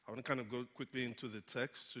I want to kind of go quickly into the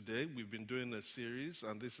text today. We've been doing a series,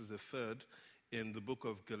 and this is the third in the book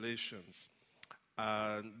of Galatians.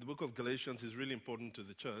 The book of Galatians is really important to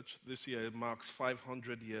the church. This year it marks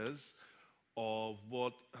 500 years of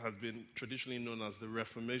what has been traditionally known as the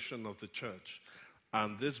Reformation of the church.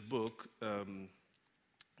 And this book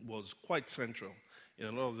was quite central in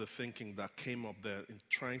a lot of the thinking that came up there in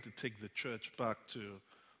trying to take the church back to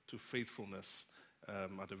faithfulness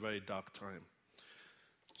at a very dark time.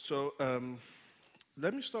 So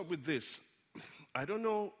let me start with this. I don't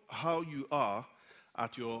know how you are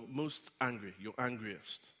at your most angry, your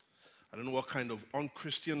angriest. I don't know what kind of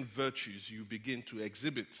unchristian virtues you begin to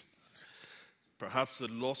exhibit. Perhaps the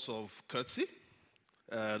loss of courtesy,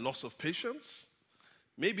 loss of patience,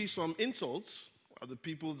 maybe some insults at the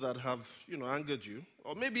people that have, angered you,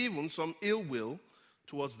 or maybe even some ill will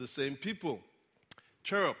towards the same people.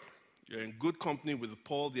 Cheer up. You're in good company with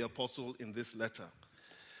Paul the Apostle in this letter.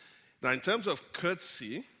 Now, in terms of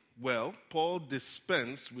courtesy, well, Paul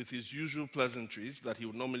dispensed with his usual pleasantries that he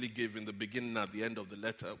would normally give in the beginning and at the end of the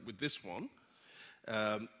letter with this one.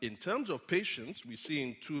 In terms of patience, we see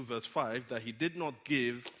in 2 verse 5 that he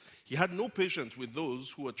had no patience with those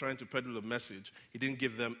who were trying to peddle a message. He didn't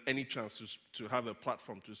give them any chance to have a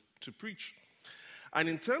platform to preach. And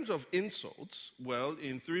in terms of insults, well,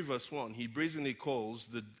 in 3 verse 1, he brazenly calls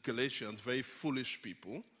the Galatians very foolish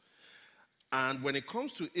people. And when it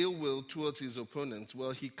comes to ill will towards his opponents,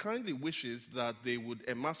 well, he kindly wishes that they would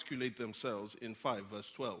emasculate themselves in 5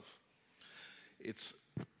 verse 12.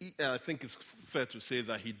 I think it's fair to say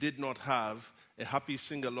that he did not have a happy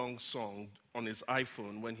sing-along song on his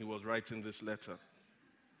iPhone when he was writing this letter.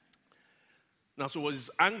 Now, so was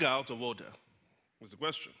his anger out of order? Was the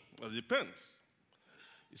question. Well, it depends.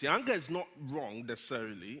 You see, anger is not wrong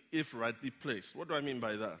necessarily if rightly placed. What do I mean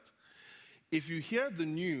by that? If you hear the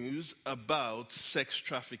news about sex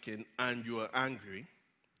trafficking and you are angry,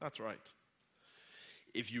 that's right.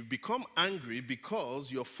 If you become angry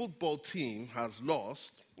because your football team has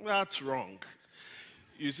lost, that's wrong.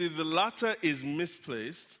 You see, the latter is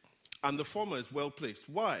misplaced and the former is well placed.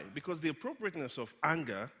 Why? Because the appropriateness of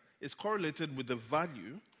anger is correlated with the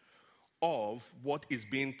value of what is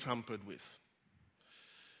being tampered with.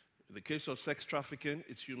 In the case of sex trafficking,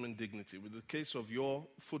 it's human dignity. With the case of your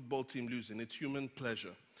football team losing, it's human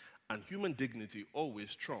pleasure. And human dignity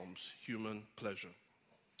always trumps human pleasure.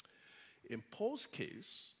 In Paul's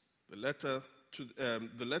case, the letter to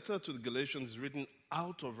the Galatians is written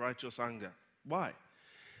out of righteous anger. Why?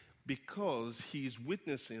 Because he's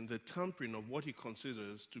witnessing the tampering of what he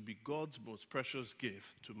considers to be God's most precious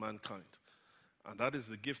gift to mankind. And that is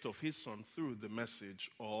the gift of his son through the message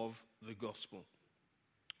of the gospel.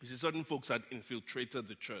 You see, certain folks had infiltrated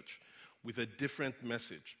the church with a different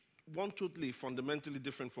message, one totally fundamentally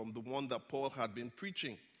different from the one that Paul had been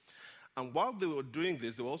preaching. And while they were doing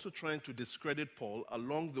this, they were also trying to discredit Paul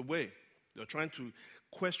along the way. They were trying to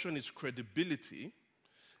question his credibility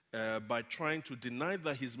by trying to deny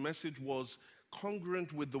that his message was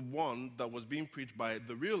congruent with the one that was being preached by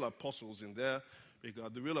the real apostles in their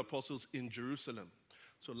regard, the real apostles in Jerusalem.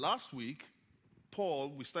 So last week,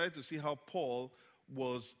 we started to see how Paul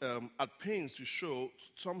was at pains to show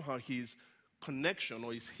somehow his connection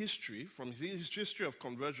or his history, from his history of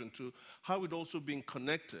conversion to how it also being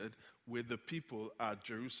connected with the people at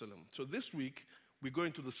Jerusalem. So this week, we go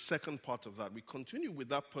into the second part of that. We continue with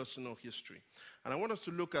that personal history. And I want us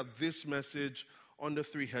to look at this message under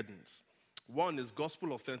 3 headings. One is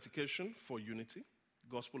gospel authentication for unity.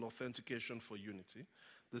 Gospel authentication for unity.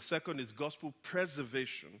 The second is gospel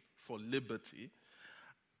preservation for liberty.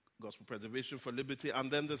 Gospel preservation for liberty.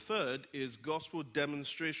 And then the third is gospel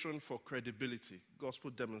demonstration for credibility.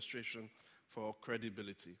 Gospel demonstration for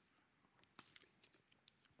credibility.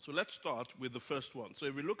 So let's start with the first one. So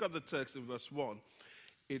if we look at the text in verse 1,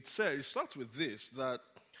 it starts with this, that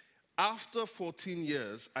after 14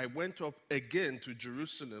 years, I went up again to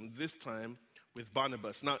Jerusalem, this time with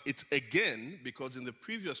Barnabas. Now, it's again because in the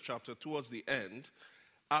previous chapter, towards the end,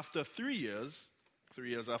 after 3 years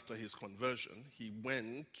after his conversion, he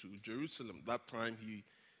went to Jerusalem. That time he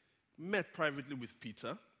met privately with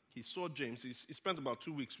Peter. He saw James. He spent about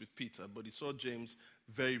 2 weeks with Peter, but he saw James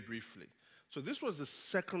very briefly. So this was the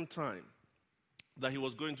second time that he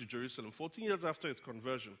was going to Jerusalem, 14 years after his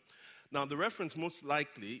conversion. Now, the reference most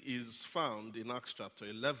likely is found in Acts chapter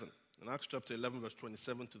 11. In Acts chapter 11, verse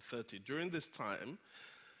 27 to 30. During this time,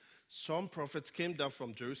 some prophets came down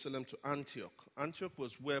from Jerusalem to Antioch. Antioch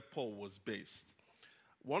was where Paul was based.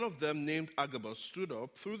 One of them, named Agabus, stood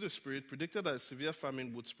up through the Spirit, predicted that a severe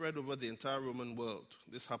famine would spread over the entire Roman world.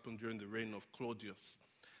 This happened during the reign of Claudius.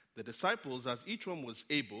 The disciples, as each one was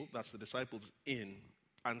able, that's the disciples in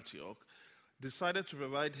Antioch, decided to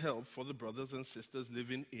provide help for the brothers and sisters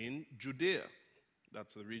living in Judea.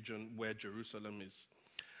 That's the region where Jerusalem is.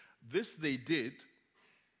 This they did,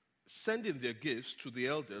 sending their gifts to the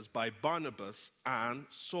elders by Barnabas and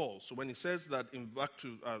Saul. So when he says that back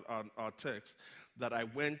to our text, that I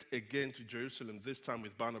went again to Jerusalem, this time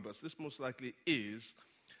with Barnabas, this most likely is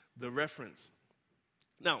the reference.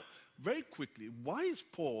 Now, very quickly, why is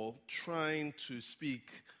Paul trying to speak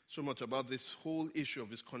so much about this whole issue of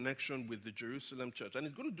his connection with the Jerusalem church? And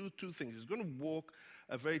he's going to do two things. He's going to walk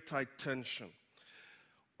a very tight tension.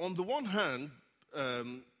 On the one hand,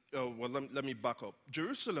 let me back up.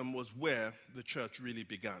 Jerusalem was where the church really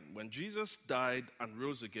began. When Jesus died and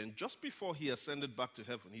rose again, just before he ascended back to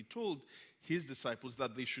heaven, he told his disciples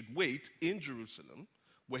that they should wait in Jerusalem,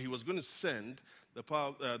 where he was going to send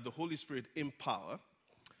the Holy Spirit in power,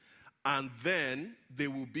 and then they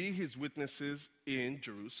will be his witnesses in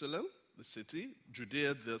Jerusalem, the city,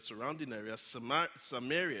 Judea, the surrounding area,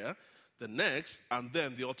 Samaria, the next, and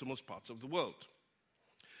then the uttermost parts of the world.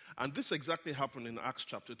 And this exactly happened in Acts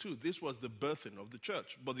chapter 2. This was the birthing of the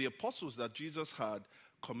church. But the apostles that Jesus had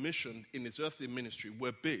commissioned in his earthly ministry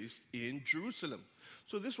were based in Jerusalem.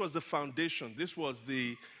 So this was the foundation. This was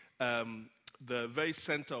the very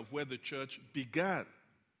center of where the church began.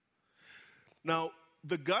 Now,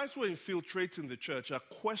 the guys who are infiltrating the church are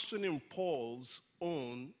questioning Paul's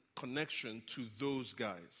own connection to those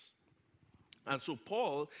guys. And so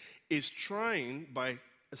Paul is trying, by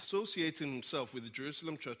associating himself with the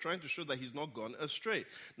Jerusalem church, trying to show that he's not gone astray.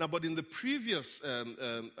 Now, but in the previous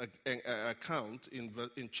account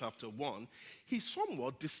in chapter 1, he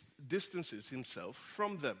somewhat distances himself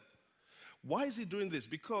from them. Why is he doing this?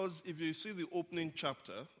 Because if you see the opening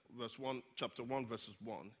chapter, chapter 1, verses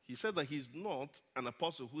 1, he said that he's not an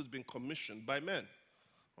apostle who's been commissioned by men.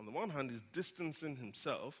 On the one hand, he's distancing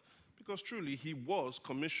himself because truly he was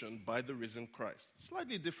commissioned by the risen Christ.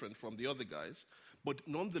 Slightly different from the other guys, but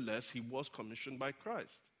nonetheless, he was commissioned by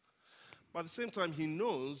Christ. But at the same time, he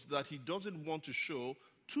knows that he doesn't want to show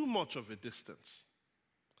too much of a distance.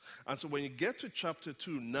 And so when you get to chapter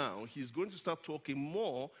 2 now, he's going to start talking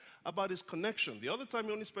more about his connection. The other time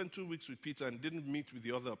he only spent 2 weeks with Peter and didn't meet with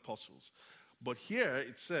the other apostles. But here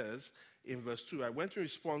it says in verse 2, I went in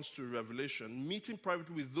response to a revelation, meeting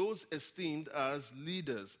privately with those esteemed as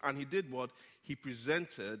leaders. And he did what? He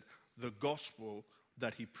presented the gospel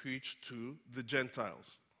that he preached to the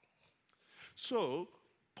Gentiles. So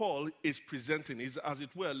Paul is presenting, is as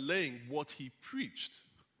it were laying what he preached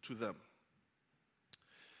to them.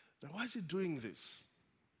 Now, why is he doing this?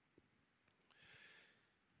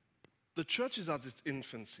 The church is at its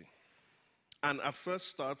infancy. And at first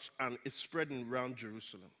starts, and it's spreading around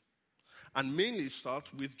Jerusalem. And mainly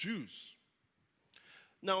starts with Jews.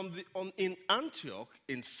 Now, in Antioch,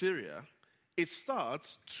 in Syria, it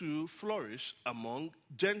starts to flourish among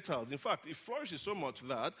Gentiles. In fact, it flourishes so much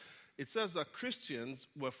that it says that Christians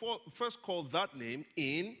were first called that name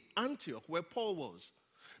in Antioch, where Paul was.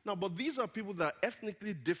 Now, but these are people that are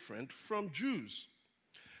ethnically different from Jews.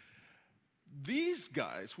 These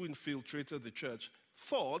guys who infiltrated the church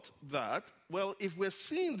thought that, well, if we're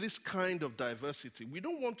seeing this kind of diversity, we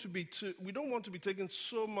don't want to be taken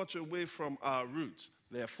so much away from our roots.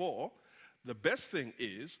 Therefore, the best thing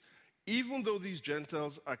is, even though these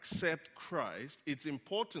Gentiles accept Christ, it's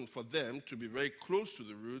important for them to be very close to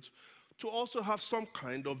the roots, to also have some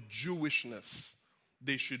kind of Jewishness.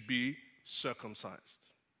 They should be circumcised.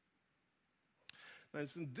 Now,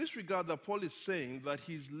 it's in this regard that Paul is saying that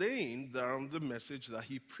he's laying down the message that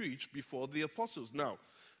he preached before the apostles. Now,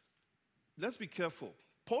 let's be careful.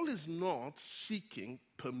 Paul is not seeking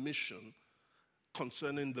permission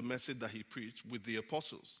concerning the message that he preached with the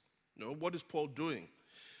apostles. No, what is Paul doing?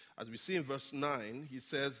 As we see in verse 9, he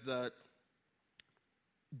says that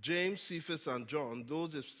James, Cephas, and John,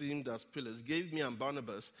 those esteemed as pillars, gave me and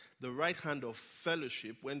Barnabas the right hand of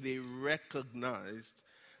fellowship when they recognized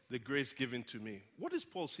the grace given to me. What is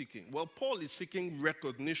Paul seeking? Well, Paul is seeking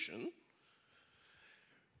recognition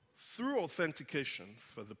through authentication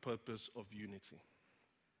for the purpose of unity.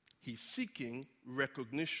 He's seeking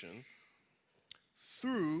recognition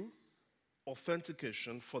through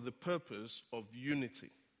authentication for the purpose of unity.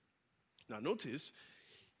 Now notice,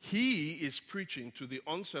 he is preaching to the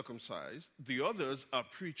uncircumcised, the others are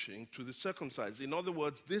preaching to the circumcised. In other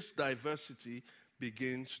words, this diversity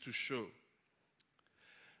begins to show.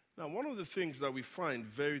 Now, one of the things that we find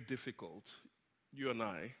very difficult, you and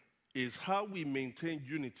I, is how we maintain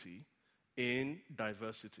unity in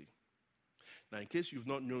diversity. Now, in case you've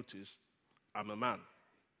not noticed, I'm a man.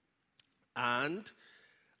 And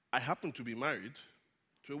I happen to be married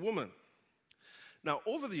to a woman. Now,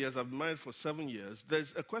 over the years, I've been married for 7 years.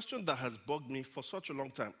 There's a question that has bugged me for such a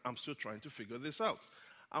long time. I'm still trying to figure this out.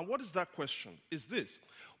 And what is that question? Is this: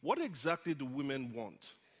 what exactly do women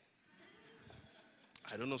want?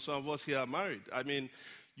 I don't know, some of us here are married. I mean,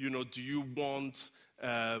 do you want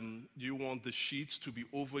the sheets to be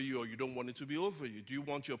over you, or you don't want it to be over you? Do you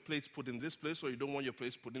want your plates put in this place, or you don't want your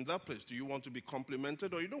plates put in that place? Do you want to be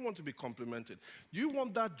complimented, or you don't want to be complimented? Do you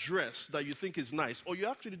want that dress that you think is nice, or you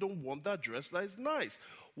actually don't want that dress that is nice?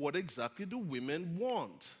 What exactly do women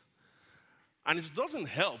want? And it doesn't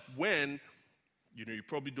help when, you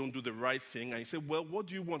probably don't do the right thing, and you say, well, what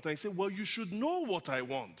do you want? And I say, well, you should know what I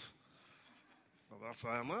want. Well, that's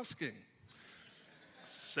why I'm asking.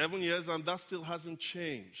 7 years, and that still hasn't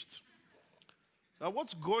changed. Now,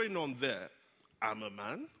 what's going on there? I'm a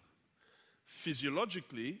man.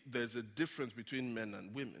 Physiologically, there's a difference between men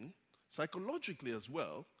and women. Psychologically as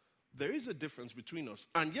well, there is a difference between us.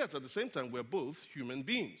 And yet, at the same time, we're both human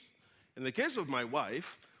beings. In the case of my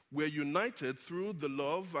wife, we're united through the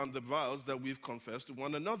love and the vows that we've confessed to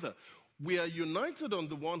one another. We are united on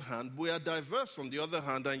the one hand, we are diverse on the other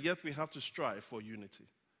hand, and yet we have to strive for unity.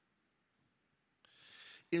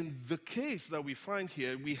 In the case that we find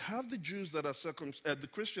here, we have the Jews that are the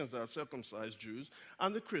Christians that are circumcised Jews,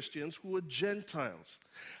 and the Christians who are Gentiles.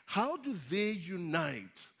 How do they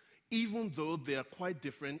unite, even though they are quite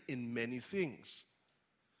different in many things?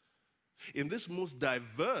 In this most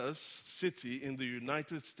diverse city in the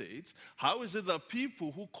United States, how is it that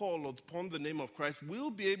people who call upon the name of Christ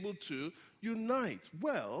will be able to unite?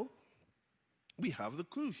 Well, we have the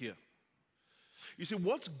clue here. You see,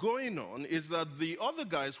 what's going on is that the other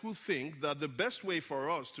guys who think that the best way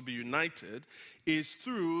for us to be united is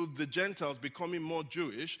through the Gentiles becoming more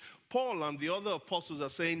Jewish, Paul and the other apostles are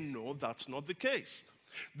saying, no, that's not the case.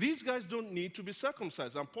 These guys don't need to be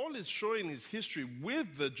circumcised. And Paul is showing his history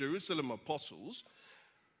with the Jerusalem apostles.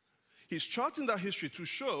 He's charting that history to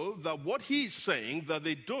show that what he's saying, that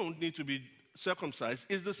they don't need to be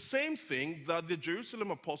circumcised, is the same thing that the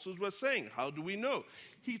Jerusalem apostles were saying. How do we know?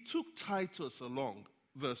 He took Titus along,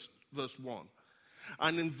 verse 1.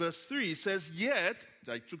 And in verse 3, he says, yet,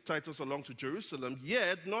 I took Titus along to Jerusalem,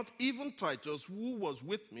 yet not even Titus, who was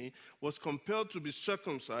with me, was compelled to be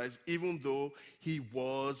circumcised, even though he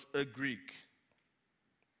was a Greek.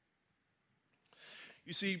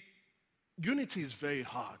 You see, unity is very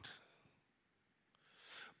hard.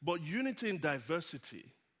 But unity in diversity,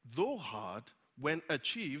 though hard, when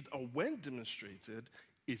achieved or when demonstrated,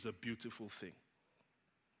 is a beautiful thing.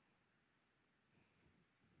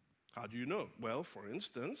 How do you know? Well, for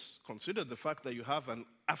instance, consider the fact that you have an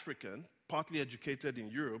African, partly educated in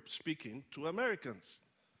Europe, speaking to Americans.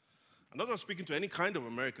 I'm not just speaking to any kind of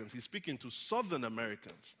Americans, he's speaking to Southern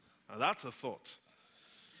Americans. Now that's a thought.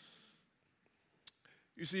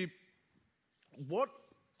 You see, one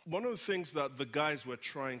of the things that the guys were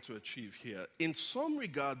trying to achieve here, in some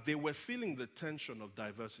regard, they were feeling the tension of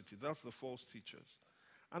diversity. That's the false teachers.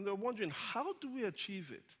 And they were wondering, how do we achieve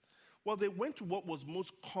it? Well, they went to what was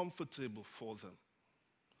most comfortable for them.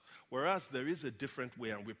 Whereas there is a different way,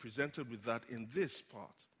 and we're presented with that in this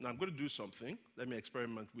part. Now, I'm going to do something. Let me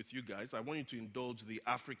experiment with you guys. I want you to indulge the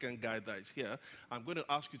African guy that is here. I'm going to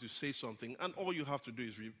ask you to say something, and all you have to do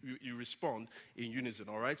is you respond in unison,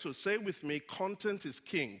 all right? So say with me, content is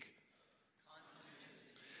king.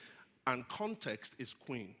 And context is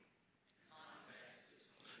queen.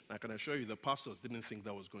 Now, I can assure you the pastors didn't think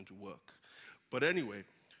that was going to work. But anyway,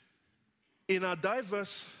 in our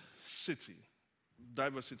diverse city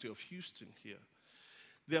of Houston here,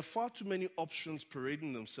 there are far too many options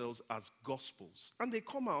parading themselves as gospels, and they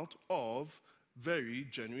come out of very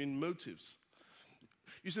genuine motives.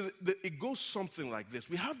 You see, it goes something like this.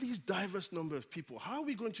 We have these diverse number of people. How are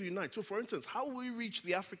we going to unite? So, for instance, how will we reach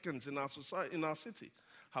the Africans in our society, in our city?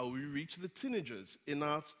 How will we reach the teenagers in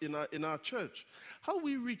our church? How will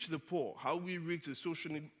we reach the poor? How will we reach the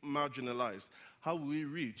socially marginalized? How will we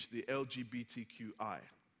reach the LGBTQI?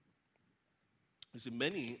 You see,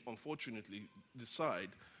 many, unfortunately, decide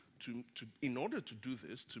to, in order to do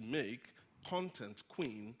this, to make content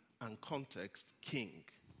queen and context king.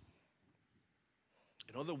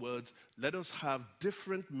 In other words, let us have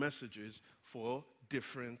different messages for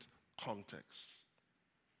different contexts.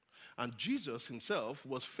 And Jesus himself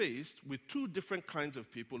was faced with two different kinds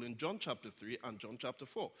of people in John chapter 3 and John chapter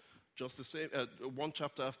 4, just the same, one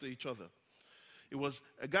chapter after each other. It was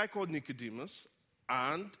a guy called Nicodemus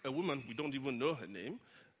and a woman, we don't even know her name,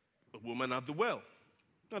 a woman at the well.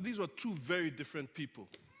 Now, these were two very different people.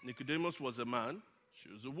 Nicodemus was a man, she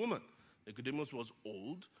was a woman. Nicodemus was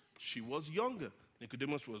old, she was younger.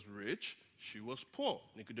 Nicodemus was rich, she was poor.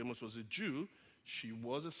 Nicodemus was a Jew, She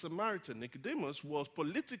was a Samaritan. Nicodemus was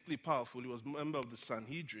politically powerful. He was a member of the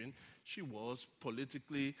Sanhedrin. She was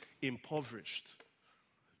politically impoverished.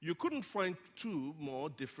 You couldn't find two more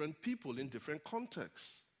different people in different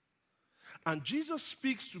contexts. And Jesus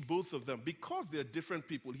speaks to both of them. Because they're different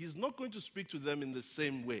people, he's not going to speak to them in the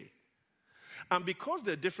same way. And because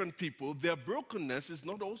they're different people, their brokenness is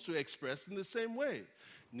not also expressed in the same way.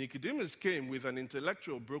 Nicodemus came with an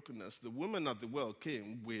intellectual brokenness. The woman at the well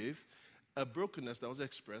came with a brokenness that was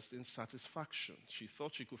expressed in satisfaction. She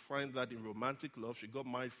thought she could find that in romantic love. She got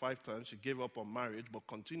married 5 times. She gave up on marriage but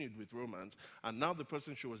continued with romance. And now the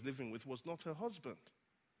person she was living with was not her husband.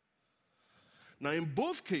 Now, in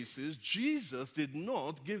both cases, Jesus did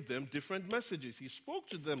not give them different messages. He spoke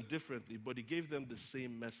to them differently, but he gave them the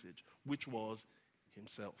same message, which was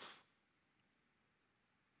himself.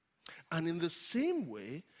 And in the same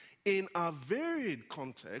way, in our varied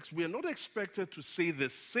context, we are not expected to say the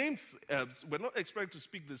same, we're not expected to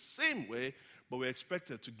speak the same way, but we're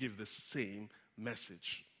expected to give the same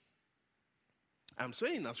message. I'm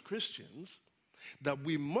saying as Christians that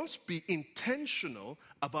we must be intentional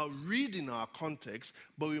about reading our context,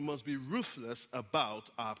 but we must be ruthless about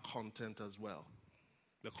our content as well.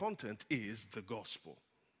 The content is the gospel.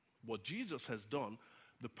 What Jesus has done,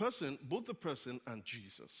 both the person and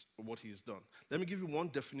Jesus, what he has done. Let me give you one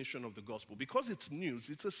definition of the gospel. Because it's news,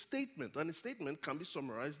 it's a statement, and a statement can be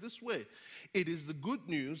summarized this way. It is the good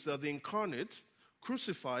news that the incarnate,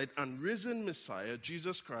 crucified, and risen Messiah,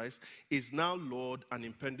 Jesus Christ, is now Lord and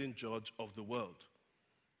impending judge of the world.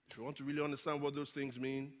 If you want to really understand what those things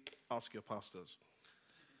mean, ask your pastors.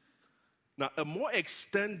 Now, a more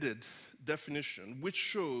extended definition, which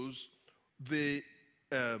shows the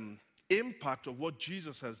impact of what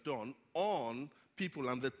Jesus has done on people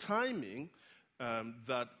and the timing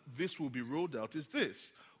that this will be rolled out, is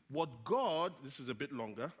this. This is a bit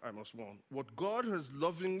longer, I must warn. What God has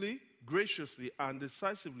lovingly, graciously, and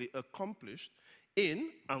decisively accomplished in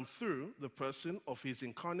and through the person of his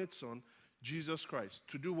incarnate Son, Jesus Christ.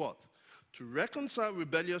 To do what? To reconcile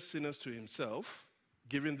rebellious sinners to himself,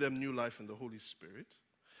 giving them new life in the Holy Spirit,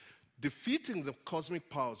 defeating the cosmic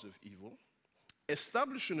powers of evil,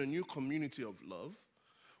 establishing a new community of love,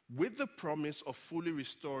 with the promise of fully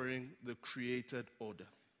restoring the created order.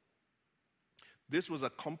 This was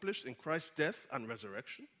accomplished in Christ's death and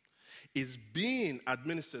resurrection, is being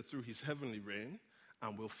administered through his heavenly reign,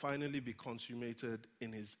 and will finally be consummated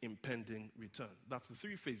in his impending return. That's the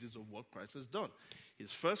 3 phases of what Christ has done.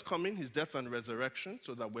 His first coming, his death and resurrection,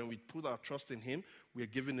 so that when we put our trust in him, we are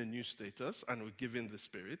given a new status and we're given the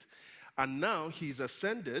Spirit. And now he's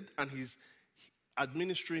ascended and he's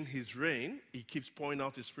administering his reign. He keeps pouring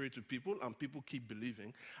out his Spirit to people and people keep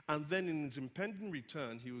believing. And then in his impending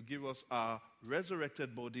return, he will give us our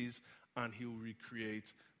resurrected bodies and he will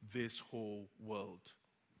recreate this whole world.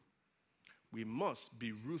 We must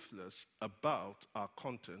be ruthless about our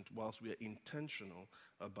content whilst we are intentional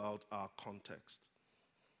about our context.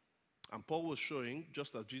 And Paul was showing,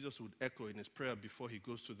 just as Jesus would echo in his prayer before he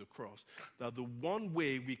goes to the cross, that the one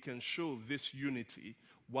way we can show this unity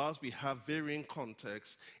whilst we have varying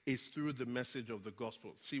contexts is through the message of the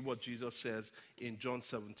gospel. See what Jesus says in John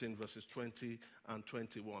 17, verses 20 and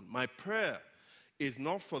 21. My prayer is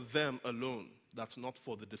not for them alone. That's not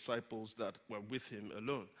for the disciples that were with him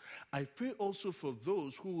alone. I pray also for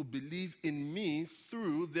those who will believe in me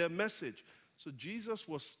through their message. So Jesus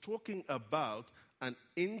was talking about an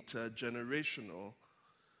intergenerational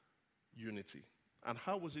unity. And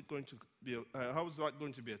how was that going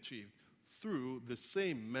to be achieved? Through the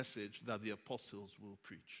same message that the apostles will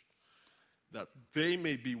preach. That they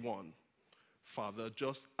may be one, Father,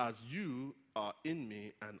 just as you are in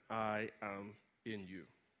me and I am in you.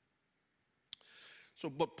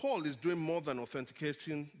 But Paul is doing more than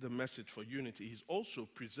authenticating the message for unity. He's also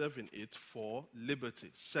preserving it for liberty.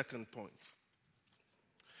 Second point.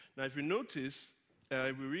 Now, if you notice,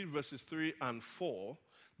 if we read verses 3 and 4,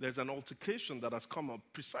 there's an altercation that has come up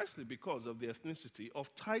precisely because of the ethnicity of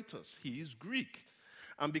Titus. He is Greek.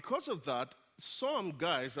 And because of that, some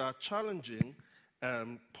guys are challenging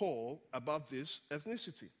Paul about this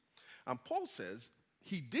ethnicity. And Paul says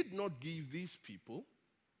he did not give these people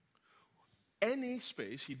any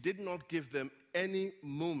space. He did not give them any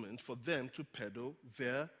moment for them to peddle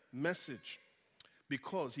their message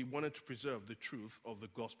because he wanted to preserve the truth of the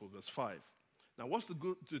gospel. Verse 5. Now, what's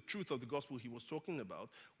the truth of the gospel he was talking about?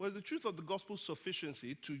 Well, the truth of the gospel's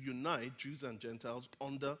sufficiency to unite Jews and Gentiles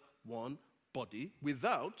under one body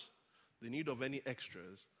without the need of any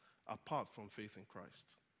extras apart from faith in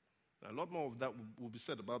Christ. Now, a lot more of that will be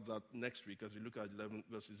said about that next week as we look at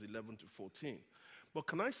verses 11 to 14. But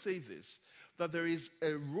can I say this? That there is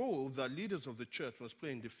a role that leaders of the church must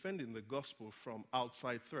play in defending the gospel from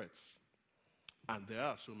outside threats. And there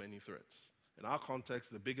are so many threats. In our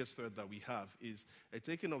context, the biggest threat that we have is a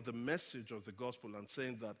taking of the message of the gospel and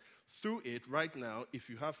saying that through it, right now, if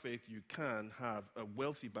you have faith, you can have a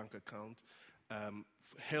wealthy bank account,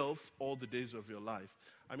 health all the days of your life.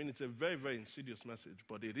 I mean, it's a very, very insidious message,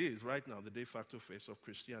 but it is right now the de facto face of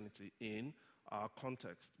Christianity in our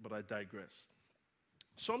context. But I digress.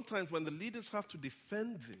 Sometimes when the leaders have to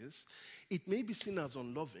defend this, it may be seen as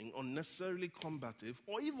unloving, unnecessarily combative,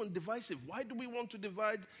 or even divisive. Why do we want to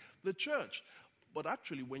divide the church? But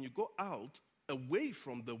actually, when you go out away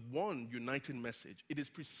from the one uniting message, it is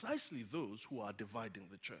precisely those who are dividing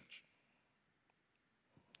the church.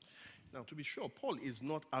 Now, to be sure, Paul is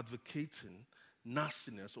not advocating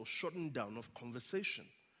nastiness or shutting down of conversation.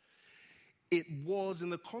 It was in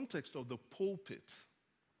the context of the pulpit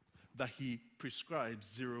that he prescribed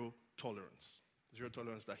zero tolerance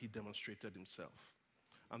that he demonstrated himself.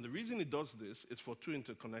 And the reason he does this is for two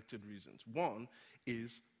interconnected reasons. One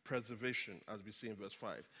is preservation, as we see in verse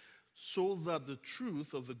 5, so that the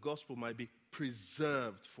truth of the gospel might be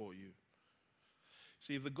preserved for you.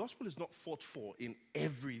 See, if the gospel is not fought for in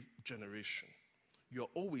every generation, you're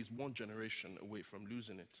always one generation away from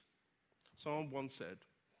losing it. Someone once said,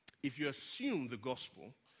 if you assume the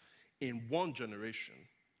gospel in one generation,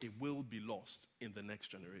 it will be lost in the next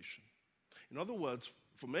generation. In other words,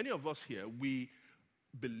 for many of us here, we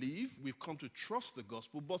believe, we've come to trust the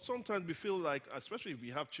gospel, but sometimes we feel like, especially if we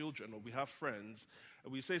have children or we have friends,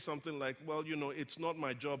 we say something like, well, it's not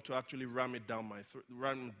my job to actually ram it down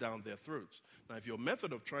their throats. Now, if your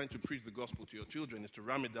method of trying to preach the gospel to your children is to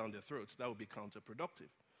ram it down their throats, that would be counterproductive.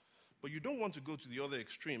 But you don't want to go to the other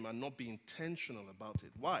extreme and not be intentional about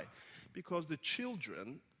it. Why? Because the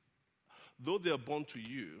children, though they are born to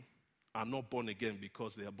you, are not born again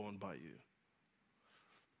because they are born by you.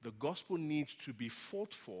 The gospel needs to be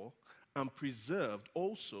fought for and preserved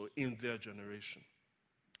also in their generation.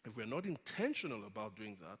 If we're not intentional about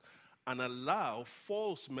doing that and allow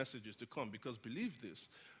false messages to come, because believe this,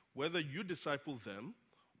 whether you disciple them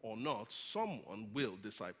or not, someone will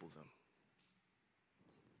disciple them.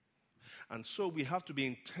 And so we have to be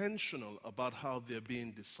intentional about how they're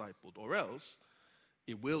being discipled, or else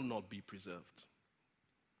it will not be preserved.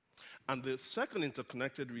 And the second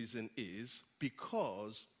interconnected reason is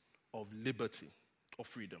because of liberty or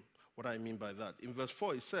freedom. What I mean by that? In verse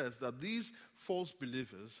 4, it says that these false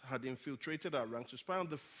believers had infiltrated our ranks to spy on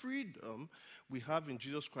the freedom we have in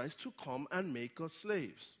Jesus Christ to come and make us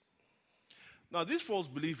slaves. Now, these false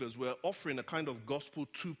believers were offering a kind of gospel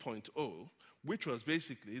 2.0, which was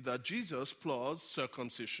basically that Jesus plus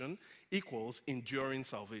circumcision equals enduring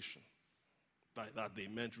salvation. By that, they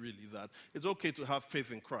meant really that it's okay to have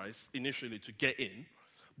faith in Christ initially to get in,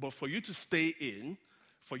 but for you to stay in,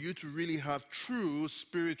 for you to really have true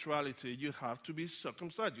spirituality, you have to be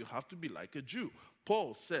circumcised. You have to be like a Jew.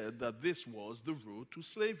 Paul said that this was the road to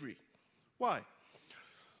slavery. Why?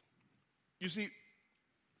 You see,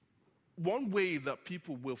 one way that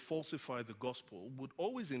people will falsify the gospel would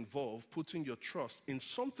always involve putting your trust in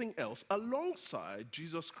something else alongside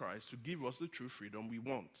Jesus Christ to give us the true freedom we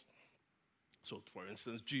want. So, for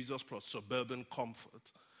instance, Jesus plus suburban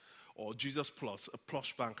comfort, or Jesus plus a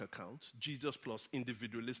plush bank account, Jesus plus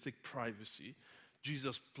individualistic privacy,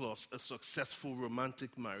 Jesus plus a successful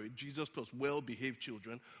romantic marriage, Jesus plus well-behaved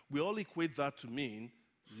children. We all equate that to mean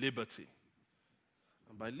liberty.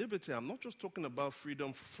 And by liberty, I'm not just talking about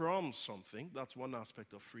freedom from something. That's one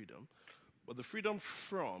aspect of freedom. But the freedom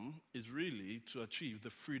from is really to achieve the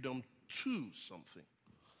freedom to something,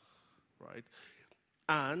 right?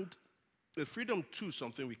 And the freedom to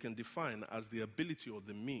something we can define as the ability or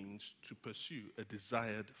the means to pursue a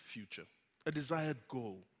desired future, a desired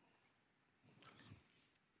goal.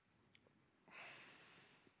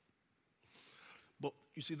 But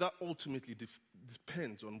you see, that ultimately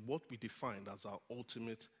depends on what we define as our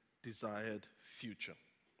ultimate desired future.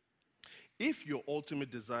 If your ultimate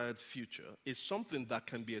desired future is something that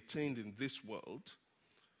can be attained in this world,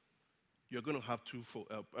 you're going to have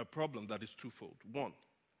a problem that is twofold. One,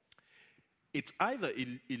 it either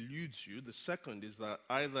eludes you. The second is that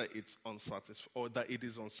either it's or that it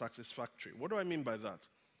is unsatisfactory. What do I mean by that?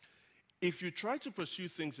 If you try to pursue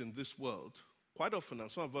things in this world, quite often,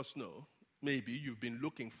 and some of us know, maybe you've been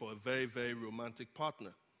looking for a very, very romantic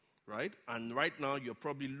partner, right? And right now you're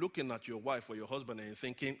probably looking at your wife or your husband and you're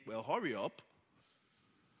thinking, well, hurry up.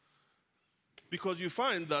 Because you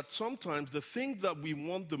find that sometimes the thing that we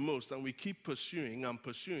want the most and we keep pursuing and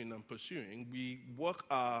pursuing and pursuing, we work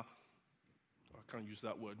our I can't use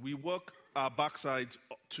that word. We work our backside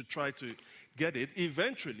to try to get it.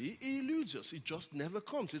 Eventually, it eludes us. It just never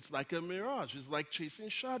comes. It's like a mirage. It's like chasing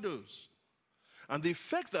shadows. And the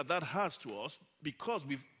effect that that has to us, because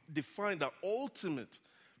we've defined our ultimate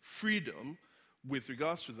freedom with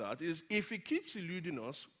regards to that, is if it keeps eluding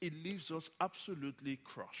us, it leaves us absolutely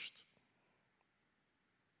crushed.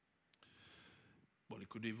 But it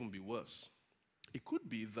could even be worse. It could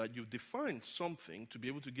be that you've defined something to be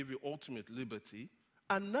able to give you ultimate liberty,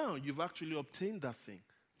 and now you've actually obtained that thing,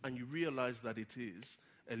 and you realize that it is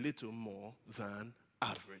a little more than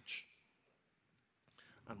average.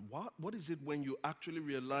 And what is it when you actually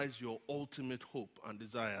realize your ultimate hope and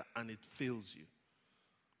desire and it fails you?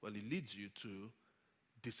 Well, it leads you to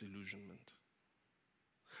disillusionment.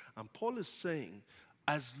 And Paul is saying,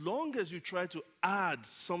 as long as you try to add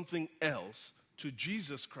something else to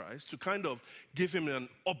Jesus Christ, to kind of give him an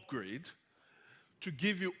upgrade, to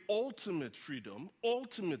give you ultimate freedom,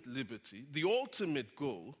 ultimate liberty, the ultimate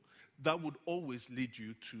goal, that would always lead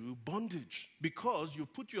you to bondage, because you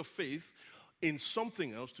put your faith in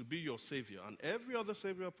something else to be your savior, and every other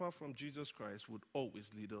savior apart from Jesus Christ would always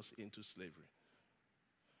lead us into slavery.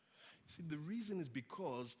 See, the reason is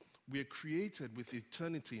because we are created with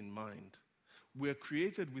eternity in mind. We are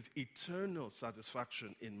created with eternal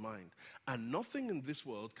satisfaction in mind, and nothing in this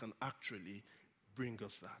world can actually bring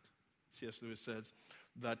us that. C.S. Lewis says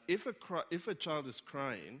that if a child is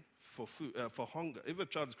crying for hunger, if a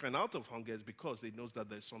child is crying out of hunger, it's because they knows that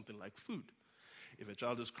there's something like food. If a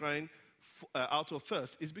child is crying out of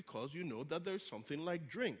thirst, it's because you know that there's something like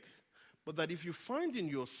drink. But that if you find in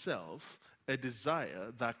yourself a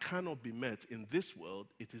desire that cannot be met in this world,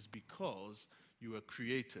 it is because you were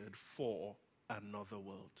created for another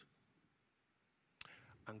world.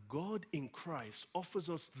 And God in Christ offers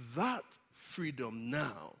us that freedom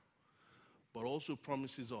now, but also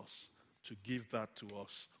promises us to give that to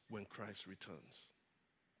us when Christ returns.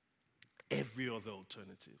 Every other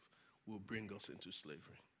alternative will bring us into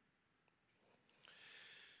slavery.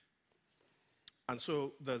 And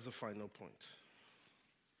so there's a final point.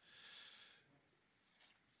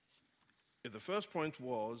 If the first point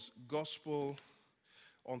was gospel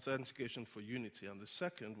authentication for unity, and the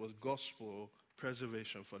second was gospel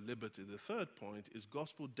preservation for liberty, the third point is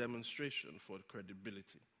gospel demonstration for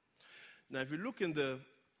credibility. Now, if you look in the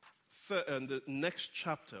next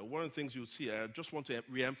chapter, one of the things you'll see, I just want to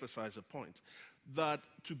re-emphasize a point, that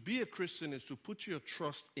to be a Christian is to put your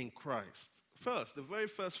trust in Christ. First, the very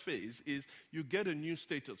first phase is you get a new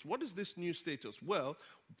status. What is this new status? Well,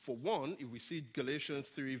 for one, if we see Galatians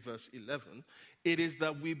 3 verse 11, it is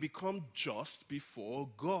that we become just before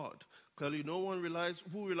God. Clearly, no one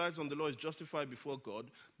who relies on the law is justified before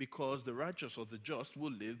God, because the righteous or the just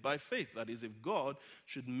will live by faith. That is, if God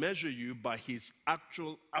should measure you by his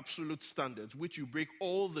actual absolute standards, which you break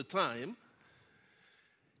all the time,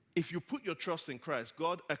 if you put your trust in Christ,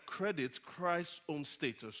 God accredits Christ's own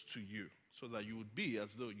status to you, so that you would be as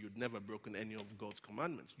though you'd never broken any of God's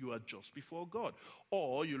commandments. You are just before God.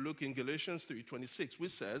 Or you look in Galatians 3:26,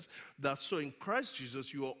 which says that so in Christ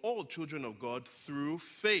Jesus you are all children of God through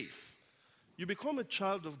faith. You become a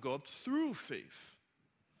child of God through faith.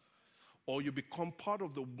 Or you become part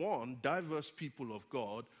of the one diverse people of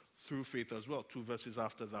God through faith as well. 2 verses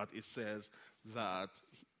after that, it says that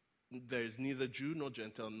there is neither Jew nor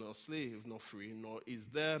Gentile, nor slave nor free, nor is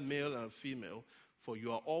there male and female, for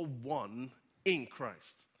you are all one in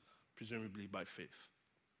Christ, presumably by faith.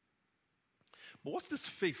 But what's this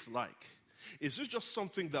faith like? Is this just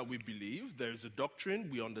something that we believe? There is a doctrine,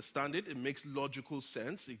 we understand it, it makes logical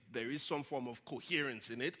sense, there is some form of coherence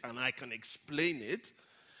in it, and I can explain it,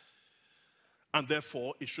 and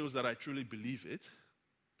therefore it shows that I truly believe it?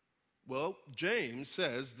 Well, James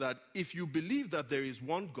says that if you believe that there is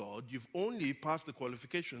one God, you've only passed the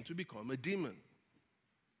qualification to become a demon.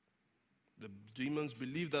 The demons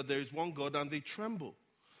believe that there is one God and they tremble,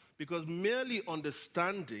 because merely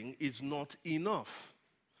understanding is not enough.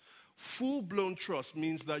 Full-blown trust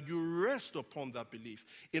means that you rest upon that belief.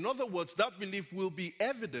 In other words, that belief will be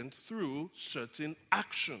evident through certain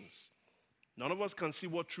actions. None of us can see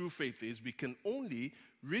what true faith is. We can only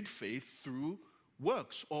read faith through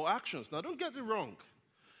works or actions. Now, don't get it wrong.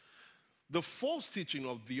 The false teaching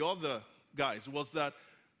of the other guys was that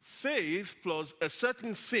faith plus a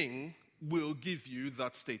certain thing will give you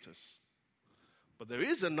that status. But there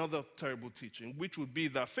is another terrible teaching, which would be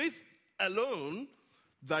that faith alone,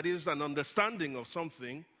 that is an understanding of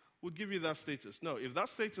something, would give you that status. No, if that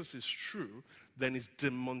status is true, then it's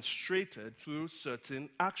demonstrated through certain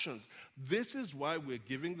actions. This is why we're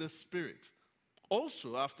giving the Spirit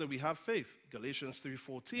Also, after we have faith, Galatians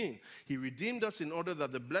 3:14, he redeemed us in order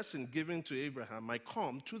that the blessing given to Abraham might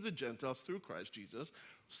come to the Gentiles through Christ Jesus,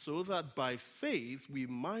 so that by faith we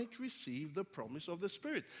might receive the promise of the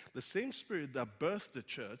Spirit. The same Spirit that birthed the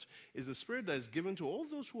church is the Spirit that is given to all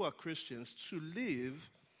those who are Christians to live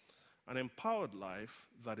an empowered life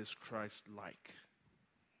that is Christ-like.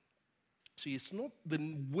 See, it's not the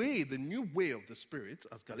new way of the Spirit,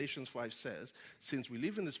 as Galatians 5 says, since we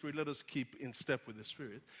live in the Spirit, let us keep in step with the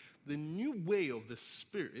Spirit. The new way of the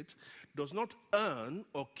Spirit does not earn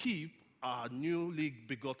or keep our newly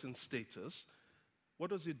begotten status. What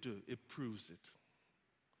does it do? It proves it.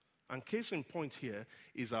 And case in point here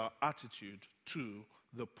is our attitude to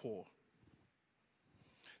the poor.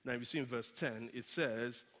 Now, if you see in verse 10, it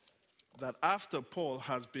says that after Paul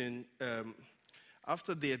has been...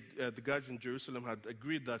 After the guys in Jerusalem had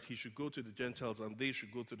agreed that he should go to the Gentiles and they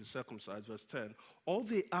should go to the circumcised, verse 10, all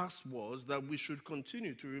they asked was that we should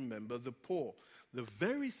continue to remember the poor, the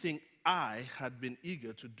very thing I had been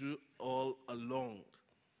eager to do all along.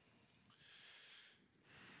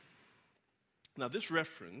 Now, this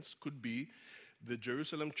reference could be the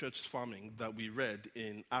Jerusalem church farming that we read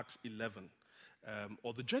in Acts 11.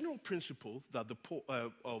 Or the general principle that the poor,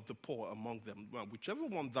 of the poor among them, well, whichever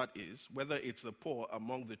one that is, whether it's the poor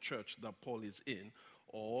among the church that Paul is in,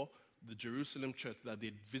 or the Jerusalem church that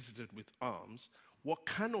they visited with alms, what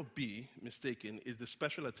cannot be mistaken is the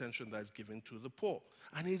special attention that is given to the poor.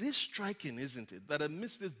 And it is striking, isn't it, that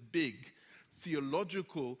amidst this big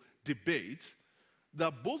theological debate,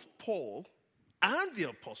 that both Paul and the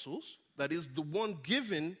apostles, that is the one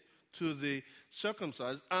given to the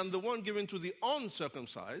circumcised and the one given to the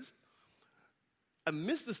uncircumcised,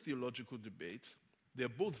 amidst this theological debate, they're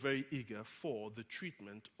both very eager for the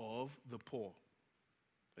treatment of the poor.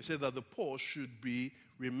 They say that the poor should be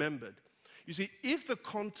remembered. You see, if the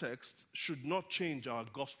context should not change our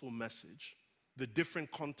gospel message, the different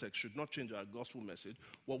context should not change our gospel message,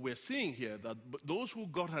 what we're seeing here, that those who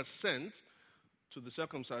God has sent to the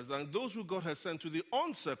circumcised and those who God has sent to the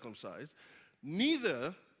uncircumcised,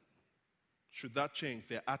 neither should that change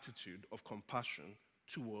their attitude of compassion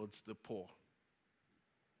towards the poor.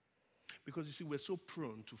 Because you see, we're so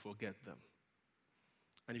prone to forget them.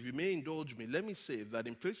 And if you may indulge me, let me say that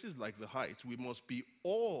in places like the Heights, we must be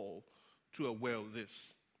all too aware of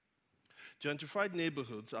this. Gentrified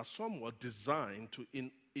neighborhoods are somewhat designed to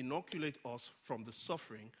inoculate us from the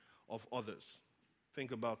suffering of others.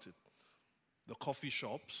 Think about it. The coffee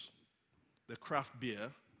shops, the craft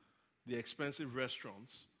beer, the expensive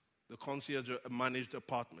restaurants, the concierge-managed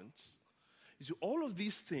apartments. You see, all of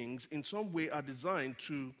these things in some way are designed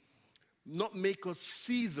to not make us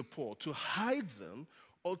see the poor, to hide them,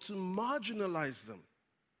 or to marginalize them.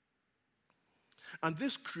 And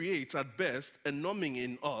this creates, at best, a numbing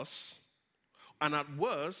in us, and at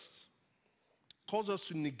worst, cause us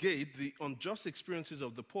to negate the unjust experiences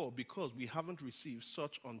of the poor because we haven't received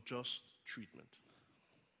such unjust treatment.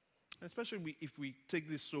 Especially if we take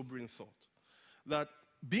this sobering thought, that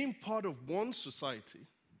being part of one society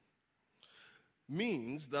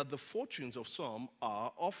means that the fortunes of some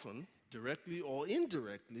are often, directly or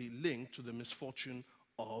indirectly, linked to the misfortune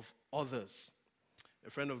of others.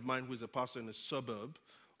 A friend of mine who is a pastor in a suburb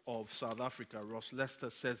of South Africa, Ross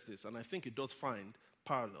Lester, says this, and I think it does find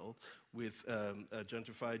parallel with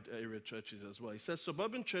gentrified area churches as well. He says,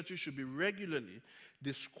 suburban churches should be regularly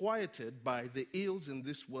disquieted by the ills in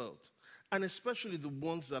this world, and especially the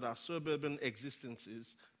ones that our suburban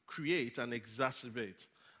existences create and exacerbate.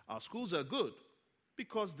 Our schools are good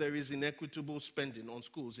because there is inequitable spending on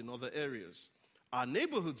schools in other areas. Our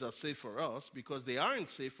neighborhoods are safe for us because they aren't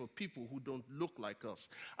safe for people who don't look like us.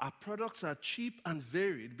 Our products are cheap and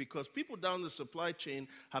varied because people down the supply chain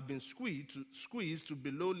have been squeezed to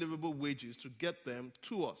below livable wages to get them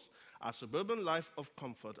to us. Our suburban life of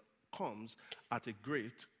comfort comes at a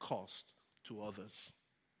great cost to others.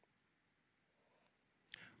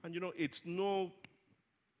 And it's not,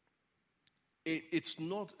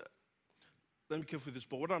 let me be careful with this,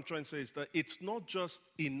 but what I'm trying to say is that it's not just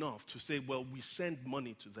enough to say, well, we send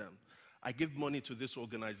money to them. I give money to this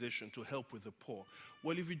organization to help with the poor.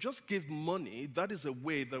 Well, if you just give money, that is a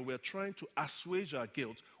way that we're trying to assuage our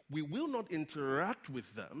guilt. We will not interact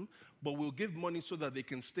with them, but we'll give money so that they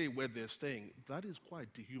can stay where they're staying. That is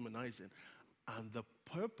quite dehumanizing. And the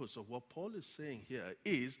purpose of what Paul is saying here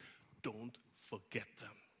is, don't forget them.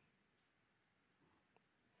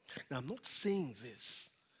 Now, I'm not saying this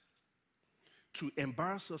to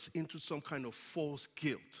embarrass us into some kind of false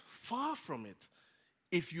guilt. Far from it.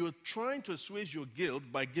 If you're trying to assuage your guilt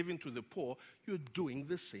by giving to the poor, you're doing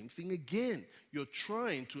the same thing again. You're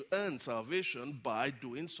trying to earn salvation by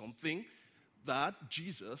doing something that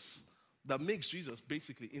makes Jesus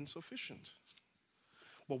basically insufficient.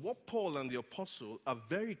 But what Paul and the apostle are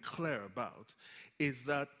very clear about is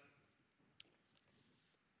that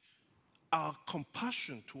our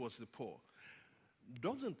compassion towards the poor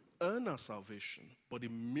doesn't earn our salvation, but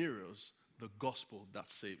it mirrors the gospel that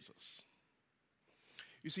saves us.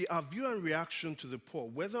 You see, our view and reaction to the poor,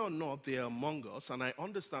 whether or not they are among us, and I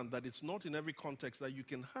understand that it's not in every context that you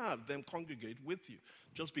can have them congregate with you,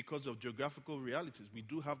 just because of geographical realities. We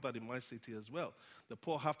do have that in my city as well. The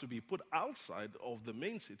poor have to be put outside of the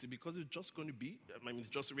main city because it's just going to be, it's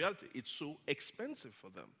just a reality. It's so expensive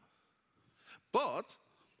for them. But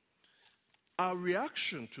our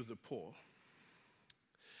reaction to the poor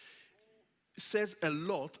says a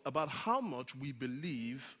lot about how much we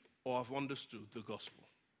believe or have understood the gospel.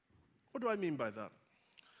 What do I mean by that?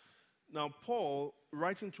 Now, Paul,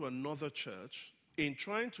 writing to another church, in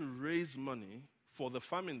trying to raise money for the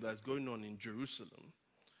famine that's going on in Jerusalem,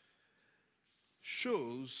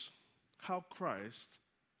 shows how Christ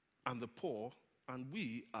and the poor and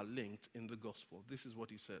we are linked in the gospel. This is what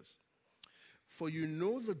he says. For you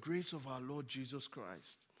know the grace of our Lord Jesus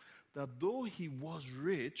Christ, that though he was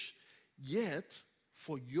rich, yet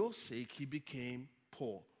for your sake he became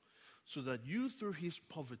poor, so that you through his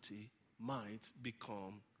poverty might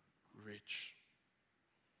become rich.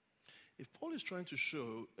 If Paul is trying to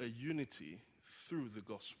show a unity through the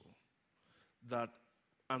gospel, that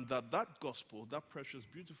gospel, that precious,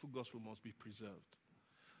 beautiful gospel must be preserved.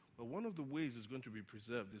 But one of the ways it's going to be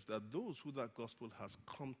preserved is that those who that gospel has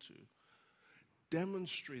come to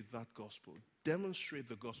demonstrate that gospel, demonstrate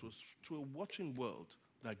the gospel to a watching world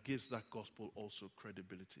that gives that gospel also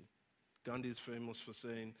credibility. Gandhi is famous for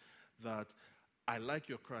saying that, I like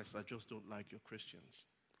your Christ, I just don't like your Christians.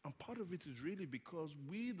 And part of it is really because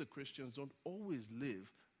we, the Christians, don't always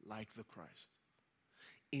live like the Christ.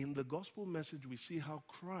 In the gospel message, we see how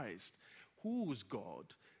Christ, who is God,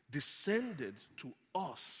 descended to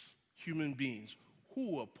us, human beings,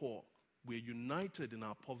 who are poor. We're united in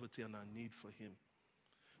our poverty and our need for him,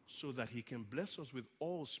 so that he can bless us with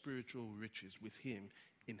all spiritual riches with him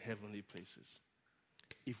in heavenly places.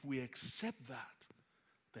 If we accept that,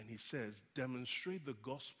 then he says, demonstrate the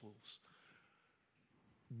gospel's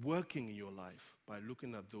working in your life by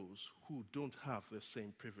looking at those who don't have the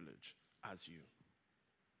same privilege as you.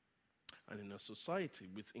 And in a society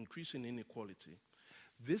with increasing inequality,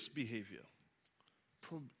 this behavior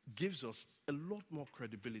gives us a lot more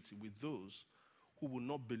credibility with those who will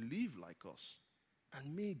not believe like us,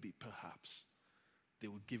 and maybe, perhaps, they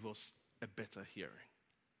will give us a better hearing.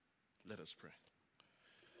 Let us pray.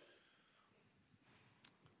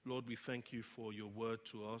 Lord, we thank you for your word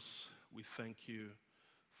to us. We thank you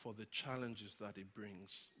for the challenges that it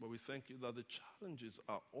brings. But we thank you that the challenges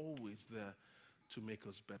are always there to make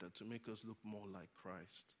us better, to make us look more like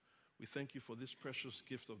Christ. We thank you for this precious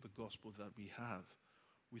gift of the gospel that we have.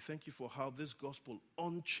 We thank you for how this gospel,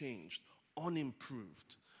 unchanged,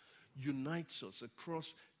 unimproved, unites us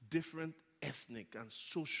across different ethnic and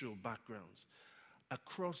social backgrounds,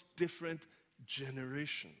 across different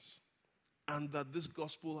generations. And that this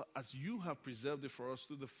gospel, as you have preserved it for us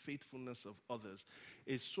through the faithfulness of others,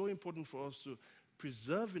 is so important for us to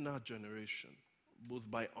preserve in our generation, both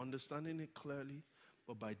by understanding it clearly,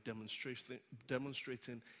 but by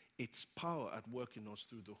demonstrating its power at work in us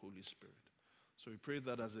through the Holy Spirit. So we pray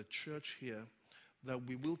that as a church here, that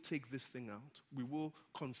we will take this thing out. We will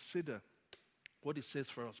consider what it says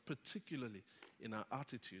for us, particularly in our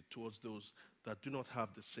attitude towards those that do not have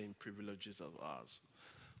the same privileges as ours.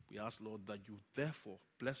 We ask, Lord, that you therefore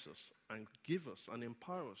bless us and give us and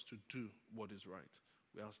empower us to do what is right.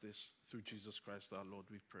 We ask this through Jesus Christ our Lord,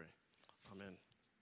 we pray. Amen.